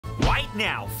right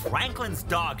now, Franklin's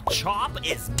dog Chop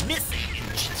is missing in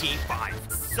GTA 5.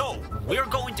 So, we're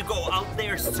going to go out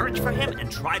there, search for him,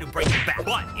 and try to bring him back.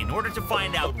 But in order to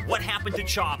find out what happened to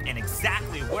Chop and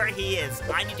exactly where he is,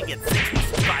 I need to get 60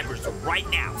 subscribers right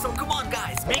now. So come on,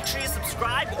 guys, make sure you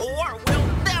subscribe or we'll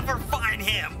never find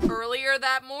him. Earlier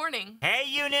that morning. Hey,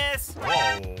 Eunice.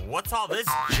 Whoa, what's all this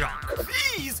junk?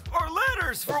 These are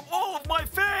letters from all of my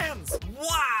fans.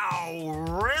 Wow,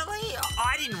 really?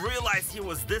 I didn't realize he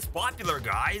was this popular,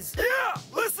 guys. Yeah,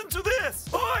 listen to this.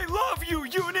 I love you,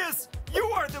 Eunice. You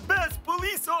are the best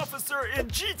police officer in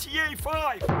GTA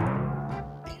 5.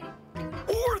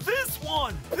 Or this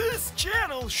one. This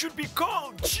channel should be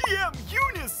called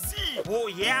GMAntonZ. Oh,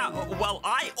 yeah. Well,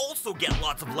 I also get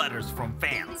lots of letters from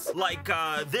fans. Like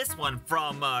this one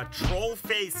from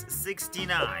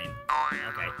Trollface69.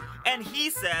 Okay. And he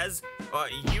says,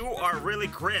 you are really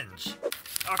cringe.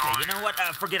 Okay, you know what?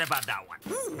 Forget about that one.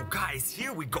 Ooh, guys,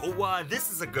 here we go.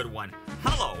 This is a good one.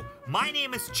 Hello, my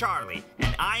name is Charlie,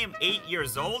 and I am 8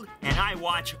 years old, and I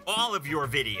watch all of your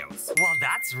videos. Well,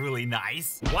 that's really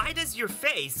nice. Why does your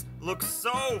face look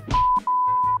so...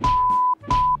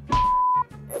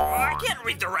 I can't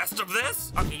read the rest of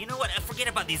this. Okay, you know what? Forget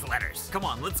about these letters. Come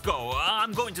on, let's go.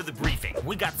 I'm going to the briefing.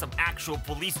 We got some actual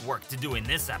police work to do in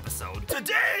this episode.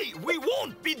 Today, we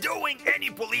won't be doing any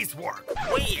police work.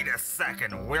 Wait a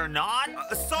second, we're not?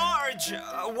 Sarge,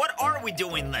 what are we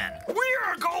doing then? We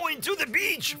are going to the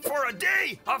beach for a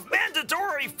day of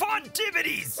mandatory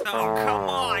fun-tivities. Oh, come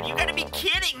on, you gotta be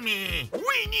kidding me.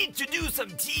 We need to do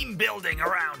some team building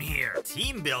around here.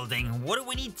 Team building? What do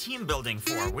we need team building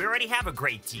for? We already have a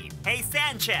great team. Hey,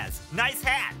 Sanchez, nice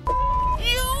hat.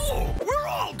 You! We're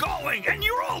all going, and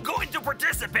you're all going to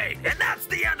participate, and that's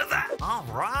the end of that. All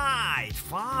right,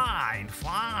 fine.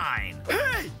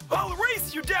 Hey, I'll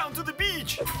race you down to the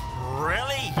beach.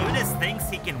 Really? Eunice thinks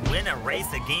he can win a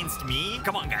race against me?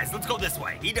 Come on, guys, let's go this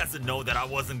way. He doesn't know that I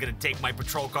wasn't gonna take my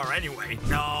patrol car anyway.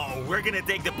 No, we're gonna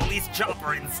take the police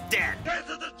chopper instead. Get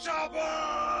to the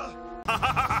chopper!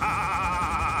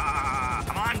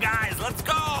 Come on, guys, let's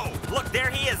go. Look, there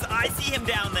he is. I see him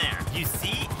down there. You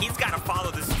see? He's got to follow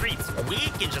the streets. We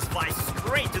can just fly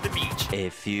straight to the beach. A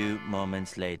few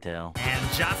moments later.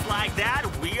 And just like that,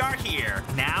 we are here.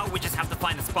 Now we just have to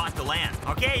find a spot to land.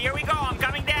 Okay, here we go. I'm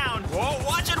coming down. Whoa,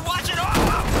 watch it.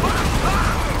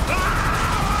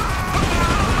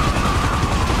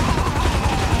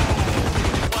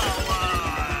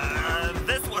 Well,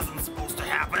 this wasn't supposed to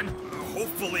happen.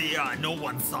 Hopefully, no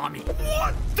one saw me.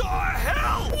 What the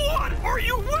hell? What are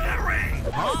you wearing?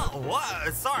 Huh?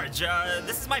 What? Sarge,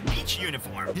 this is my beach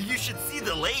uniform. You should see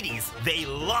the ladies. They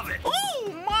love it.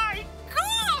 Oh, my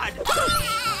God!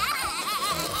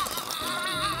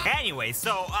 Anyway,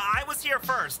 so I was here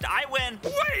first. I win.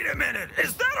 Wait a minute.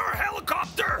 Is that our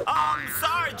helicopter?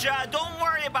 Sarge, don't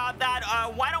worry about that.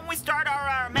 Why don't we start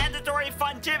our mandatory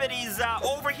fun-tivities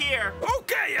over here?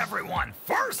 Okay, everyone.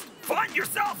 First, find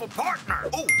yourself a partner.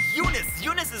 Oh, Eunice.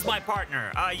 Eunice is my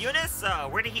partner. Eunice,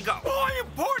 where did he go? I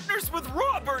am partners with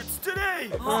Roberts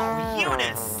today. Oh,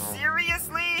 Eunice.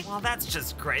 Seriously? Well, that's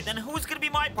just great. Then who's gonna be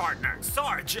my partner?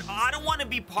 Sarge, I don't want to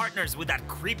be partners with that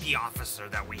creepy officer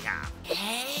that we have.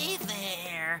 Hey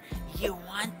there, you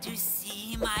want to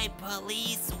see my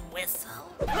police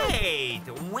whistle? Wait,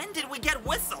 when did we get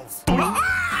whistles?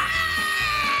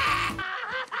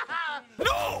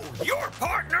 No, your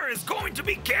partner is going to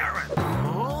be Karen.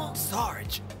 Huh?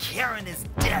 Sarge, Karen is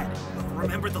dead.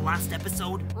 Remember the last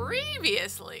episode?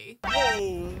 Previously.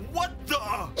 Oh, what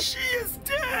the? She is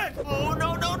dead. Oh,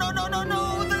 no.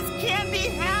 This can't be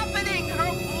happening.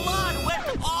 Her blood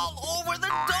went all over the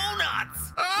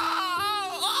donuts.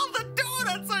 Oh, all the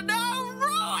donuts are now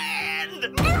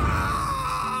ruined.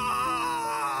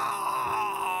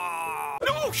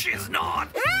 No, she's not.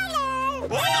 Hello.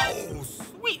 Oh,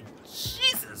 sweet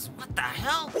Jesus. What the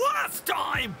hell? Last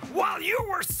time, while you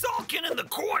were sulking in the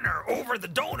corner over the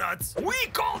donuts, we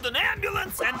called an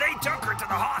ambulance and they took her to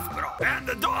the hospital. And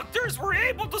the doctors were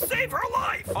able to save her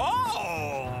life.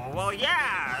 Oh, well,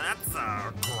 yeah, that's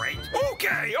great.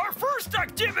 Okay, our first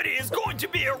activity is going to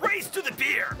be a race to the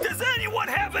pier. Does anyone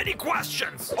have any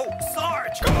questions? Oh,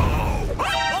 Sarge. Go!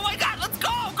 Oh my God, let's go.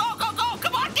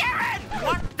 Come on, Karen.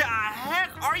 What the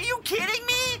heck? Are you kidding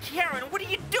me? Karen, what are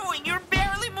you doing? You're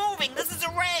barely moving. This is a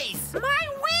race. My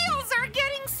wheels are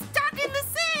getting stuck in the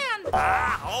sand.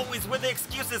 Always with the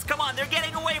excuses. Come on, they're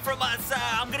getting away from us.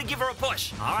 I'm gonna give her a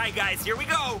push. All right, guys, here we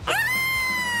go.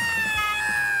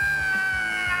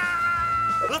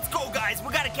 Let's go, guys.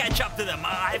 We gotta catch up to them.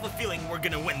 I have a feeling we're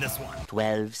gonna win this one.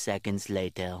 12 seconds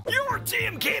later. Your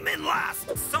team came in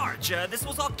last. Sarge, this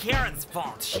was all Karen's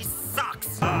fault. She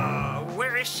sucks.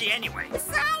 Where is she anyway?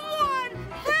 Someone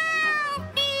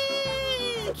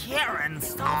Karen,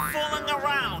 stop fooling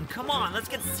around. Come on, let's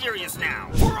get serious now.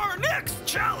 For our next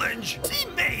challenge,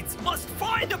 teammates must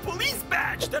find a police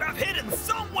badge that I've hidden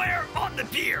somewhere on the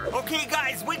pier. Okay,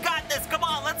 guys, we got this. Come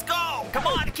on, let's go. Come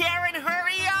on, Karen,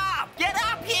 hurry up. Get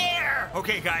up here.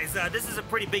 Okay, guys, this is a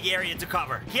pretty big area to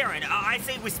cover. Karen, I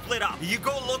say we split up. You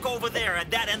go look over there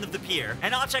at that end of the pier,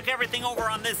 and I'll check everything over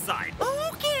on this side.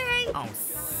 Okay. Oh,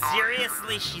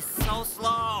 seriously? She's so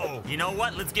slow. You know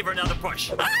what? Let's give her another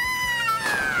push.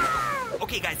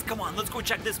 Okay, guys, come on. Let's go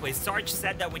check this way. Sarge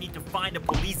said that we need to find a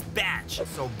police badge.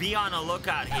 So be on a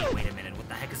lookout. Hey, wait a minute. What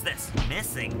the heck is this?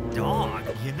 Missing dog.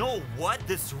 You know what?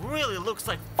 This really looks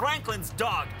like Franklin's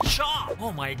dog, Chop.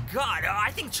 Oh, my God.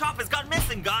 I think Chop has gone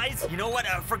missing, guys. You know what?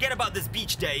 Forget about this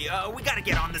beach day. We gotta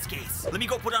get on this case. Let me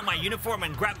go put on my uniform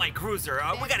and grab my cruiser.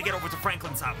 We gotta get over to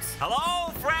Franklin's house.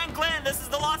 Hello, Franklin. This is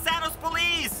the Los Santos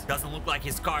police. Doesn't look like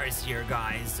his car is here,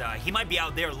 guys. He might be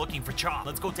out there looking for Chop.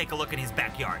 Let's go take a look in his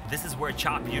backyard. This is where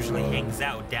Chop usually hangs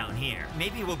out, down here.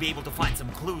 Maybe we'll be able to find some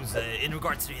clues in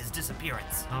regards to his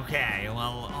disappearance. Okay,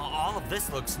 well, all of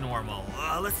this looks normal.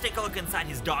 Let's take a look inside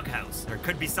his doghouse. There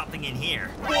could be something in here.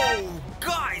 Whoa,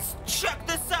 guys, check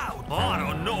this out. I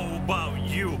don't know about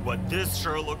you, but this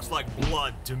sure looks like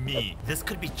blood to me. This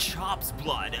could be Chop's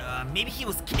blood. Maybe he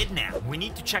was kidnapped. We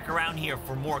need to check around here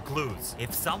for more clues.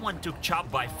 If someone took Chop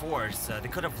by force, they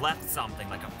could have left something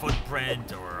like a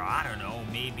footprint or, I don't know,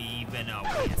 maybe even a...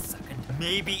 Wait a second.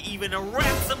 Maybe even a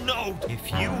ransom note.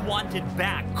 If you want it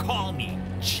back, call me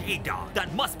J-Dog.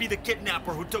 That must be the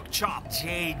kidnapper who took Chop.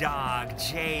 J-Dog,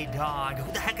 J-Dog.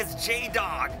 Who the heck is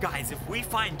J-Dog? Guys, if we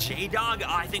find J-Dog,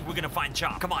 I think we're gonna find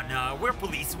Chop. Come on, we're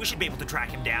police. We should be able to track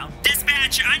him down.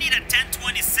 Dispatch, I need a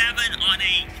 1027 on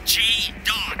a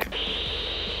J-Dog.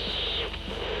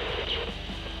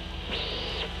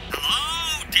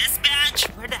 Hello, dispatch?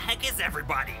 Where the heck is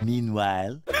everybody?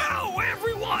 Meanwhile, Now,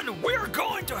 everyone, we're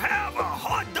going to have a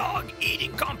hot dog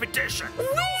eating competition.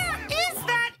 Where is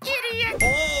that idiot?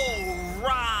 Oh,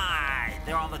 right.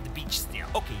 They're all at the beach still.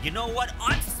 Okay, you know what?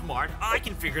 I'm smart. I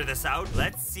can figure this out.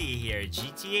 Let's see here.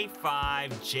 GTA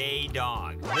 5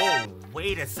 J-Dog. Whoa,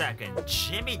 wait a second.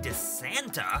 Jimmy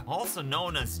DeSanta, also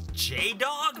known as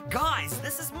J-Dog? Guys,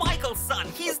 this is Michael's son.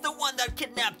 He's the one that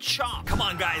kidnapped Chop. Come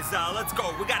on, guys. Let's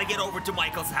go. We gotta get over to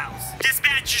Michael's house.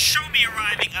 Dispatch, just show me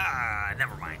arriving.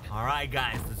 Never mind. All right,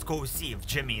 guys. Let's go see if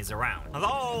Jimmy is around.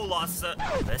 Hello, Los...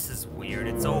 this is weird.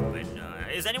 It's open.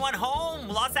 Is anyone home?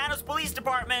 Los Santos Police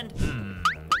Department.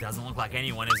 Doesn't look like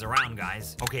anyone is around,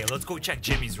 guys. Okay, let's go check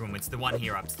Jimmy's room. It's the one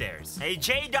here upstairs. Hey,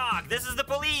 J-Dog, this is the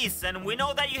police, and we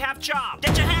know that you have Chop.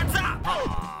 Get your hands up!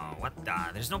 Oh, what the?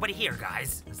 There's nobody here,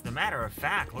 guys. As a matter of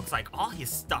fact, looks like all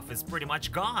his stuff is pretty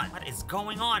much gone. What is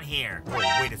going on here? Whoa,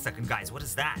 wait a second, guys. What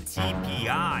is that?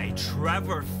 TPI,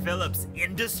 Trevor Phillips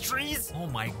Industries? Oh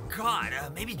my God,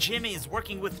 maybe Jimmy is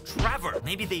working with Trevor.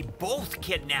 Maybe they both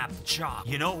kidnapped Chop.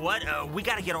 You know what? We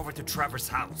gotta get over to Trevor's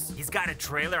house. He's got a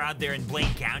trailer out there in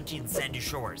Blaine County and Sandy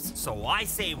Shores. So I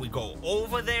say we go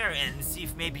over there and see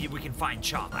if maybe we can find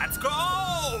Chop. Let's go!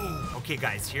 Okay,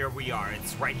 guys, here we are.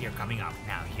 It's right here coming up.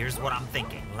 Now, here's what I'm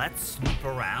thinking. Let's snoop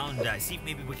around, see if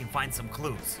maybe we can find some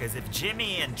clues. Because if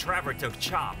Jimmy and Trevor took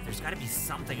Chop, there's gotta be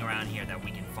something around here that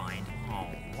we can find. Oh,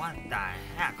 what the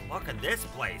heck? Look at this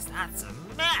place. That's a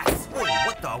mess.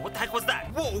 Whoa, what the heck was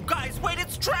that? Whoa, guys, wait,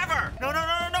 it's Trevor.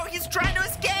 No, he's trying to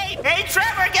escape. Hey,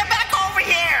 Trevor, get back over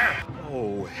here.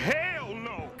 Oh, hell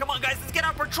no! Come on, guys, let's get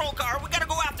our patrol car. We gotta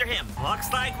go after him.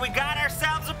 Looks like we got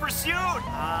ourselves a pursuit.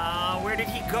 Where did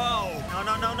he go?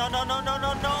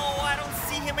 No. I don't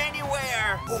see him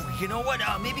anywhere. Oh, you know what?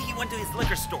 Maybe he went to his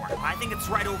liquor store. I think it's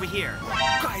right over here.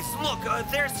 Guys, look,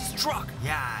 there's his truck.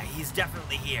 Yeah, he's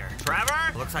definitely here.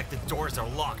 Trevor? Looks like the doors are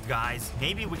locked, guys.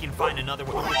 Maybe we can find another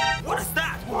one. What is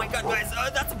that? Oh my God, guys,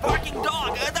 that's a barking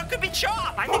dog. That could be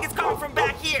Chop. I think it's coming from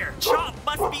back here. Chop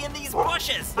must be in these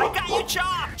bushes. I got you,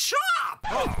 Chop. Chop!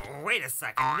 Oh, wait a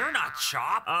second. You're not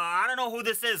Chop. I don't know who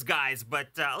this is, guys, but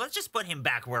let's just put him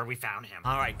back where we found him.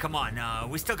 All right, come on.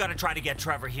 We still gotta try to get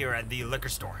Trevor here at the liquor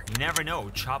store. You never know.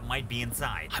 Chop might be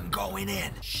inside. I'm going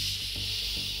in.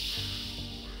 Shh.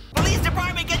 Police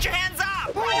department, get your hands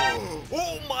up!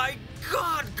 Oh my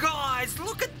God, guys,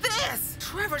 look at this!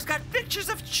 Trevor's got pictures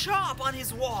of Chop on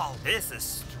his wall. This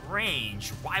is strange.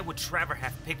 Why would Trevor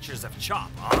have pictures of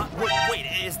Chop, huh? Wait,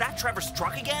 is that Trevor's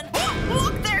truck again? Oh,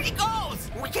 look, there he goes!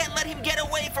 We can't let him get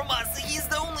away from us. He's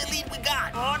the only lead we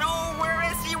got. Oh no, where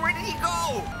is he? see? Where did he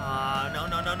go?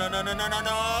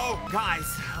 No. Guys,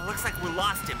 looks like we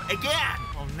lost him again.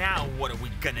 Well, now what are we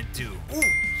gonna do? Ooh,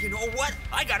 you know what?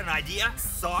 I got an idea.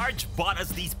 Sarge bought us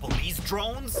these police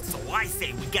drones, so I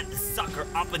say we get the sucker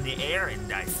up in the air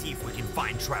and see if we can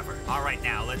find Trevor. All right,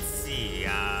 now let's see.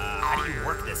 How do you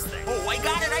work this thing? Oh, I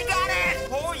got it!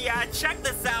 Oh yeah, check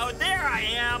this out. There I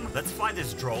am. Let's fly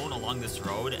this drone along this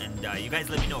road, and you guys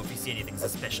let me know if you see anything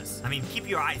suspicious. I mean, keep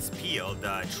your eyes peeled.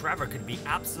 Trevor could be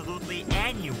absolutely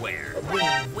anywhere.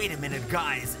 Whoa, wait a minute,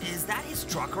 guys. Is that his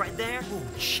truck right there? Oh,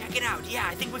 check it out. Yeah,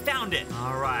 I think we found it.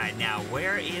 All right, now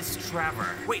where is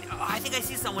Trevor? Wait, I think I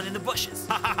see someone in the bushes.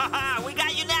 We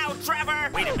got you now, Trevor.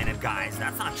 Wait a minute, guys.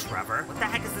 That's not Trevor. What the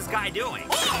heck is this guy doing?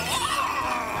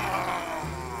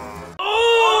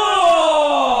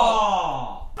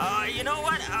 You know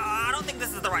what? I don't think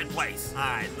this is the right place. All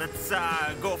right, let's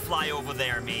go fly over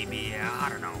there maybe. I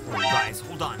don't know. Oh, guys,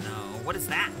 hold on. What is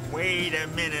that? Wait a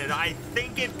minute. I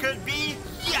think it could be...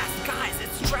 Yes, guys,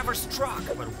 it's Trevor's truck.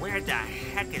 But where the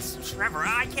heck is Trevor?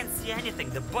 I can't see anything.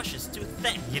 The bush is too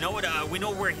thick. You know what? We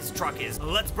know where his truck is.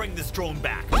 Let's bring this drone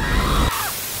back.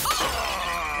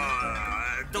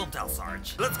 Don't tell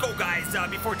Sarge. Let's go, guys,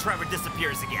 before Trevor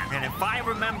disappears again. And if I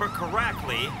remember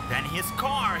correctly, then his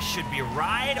car should be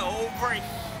right over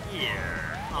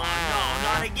here. Oh, no,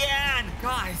 not again.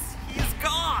 Guys, he's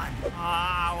gone.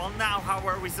 Well, now how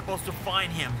are we supposed to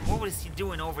find him? What was he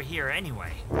doing over here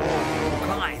anyway?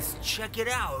 Guys, check it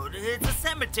out. It's a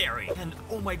cemetery. And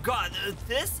oh my god,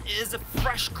 this is a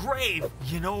fresh grave.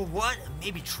 You know what?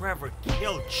 Maybe Trevor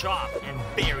killed Chop and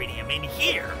buried him in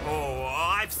here. Oh,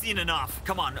 I've seen enough.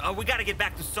 Come on, we gotta get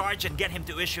back to Sarge and get him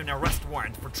to issue an arrest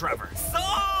warrant for Trevor.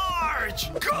 Sarge!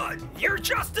 Good! You're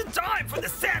just in time for the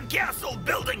sandcastle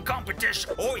building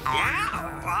competition. Oh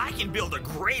yeah? I can build a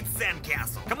great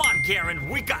sandcastle. Come on, Karen,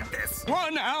 we got this.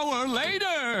 1 hour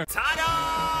later!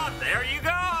 Ta-da! There you go!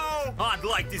 I'd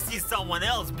like to see someone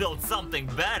else build something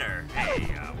better. Hey,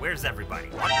 where's everybody?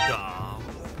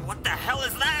 What the hell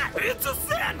is that? It's a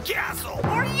sandcastle!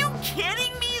 Are you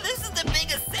kidding me? This is the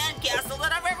biggest sandcastle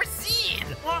that I've ever seen.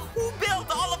 Well, who built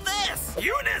all of this?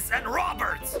 Eunice and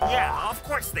Roberts! Yeah, of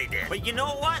course they did. But you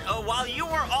know what? While you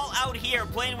were all out here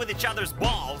playing with each other's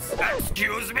balls...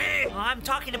 Excuse me? I'm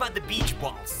talking about the beach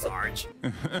balls, Sarge.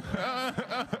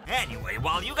 Anyway,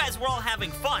 while you guys were all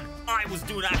having fun, I was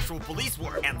doing actual police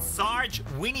work. And Sarge,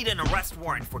 we need an arrest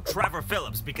warrant for Trevor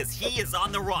Phillips because he is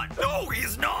on the run. No,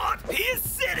 he's not! He is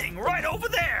sitting right over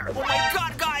there! Oh my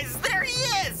god, guys, there he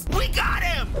is! We got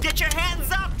him! Get your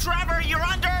hands up, Trevor! You're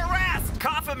under arrest!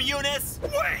 Cuff him, Eunice!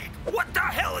 Wait! What the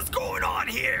hell is going on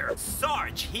here?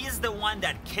 Sarge, he's the one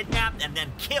that kidnapped and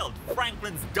then killed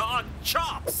Franklin's dog,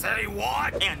 Chop. Say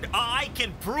what? And I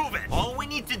can prove it. All we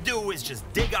need to do is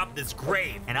just dig up this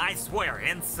grave, and I swear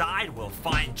inside we'll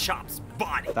find Chop's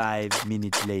body. 5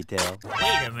 minutes later.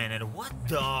 Wait a minute, what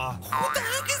the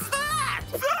heck is that?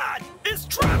 That is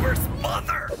Trevor's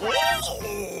mother!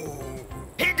 Oh!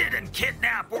 He didn't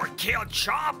kidnap or kill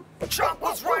Chop. Chop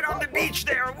was right on the beach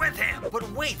there with him. But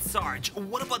wait, Sarge,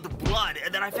 what about the blood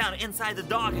that I found inside the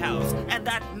doghouse? And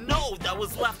that note that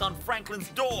was left on Franklin's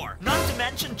door? Not to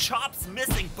mention Chop's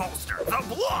missing poster. The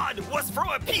blood was from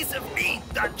a piece of meat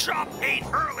that Chop ate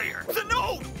earlier. The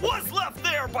note was left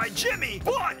there by Jimmy,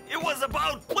 but it was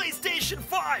about PlayStation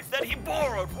 5 that he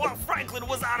borrowed while Franklin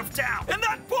was out of town. And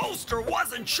that poster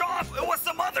wasn't Chop, it was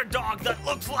some other dog that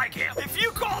looks like him. If you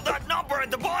called that number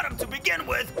at the bottom to begin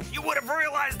with, you would have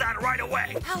realized that right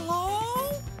away.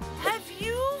 Hello? Have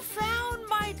you found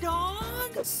my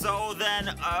dog? So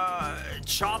then,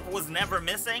 Chop was never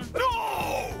missing?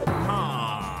 No!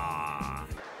 Huh.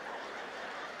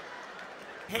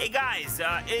 Hey guys,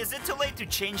 is it too late to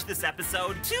change this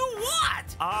episode? To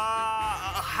what?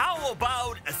 How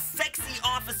about a sexy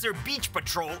officer beach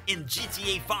patrol in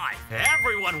GTA 5?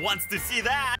 Everyone wants to see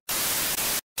that.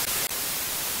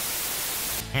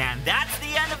 And that's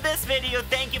the end of this video.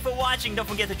 Thank you for watching. Don't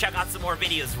forget to check out some more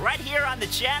videos right here on the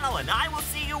channel, and I will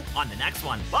see you on the next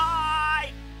one. Bye!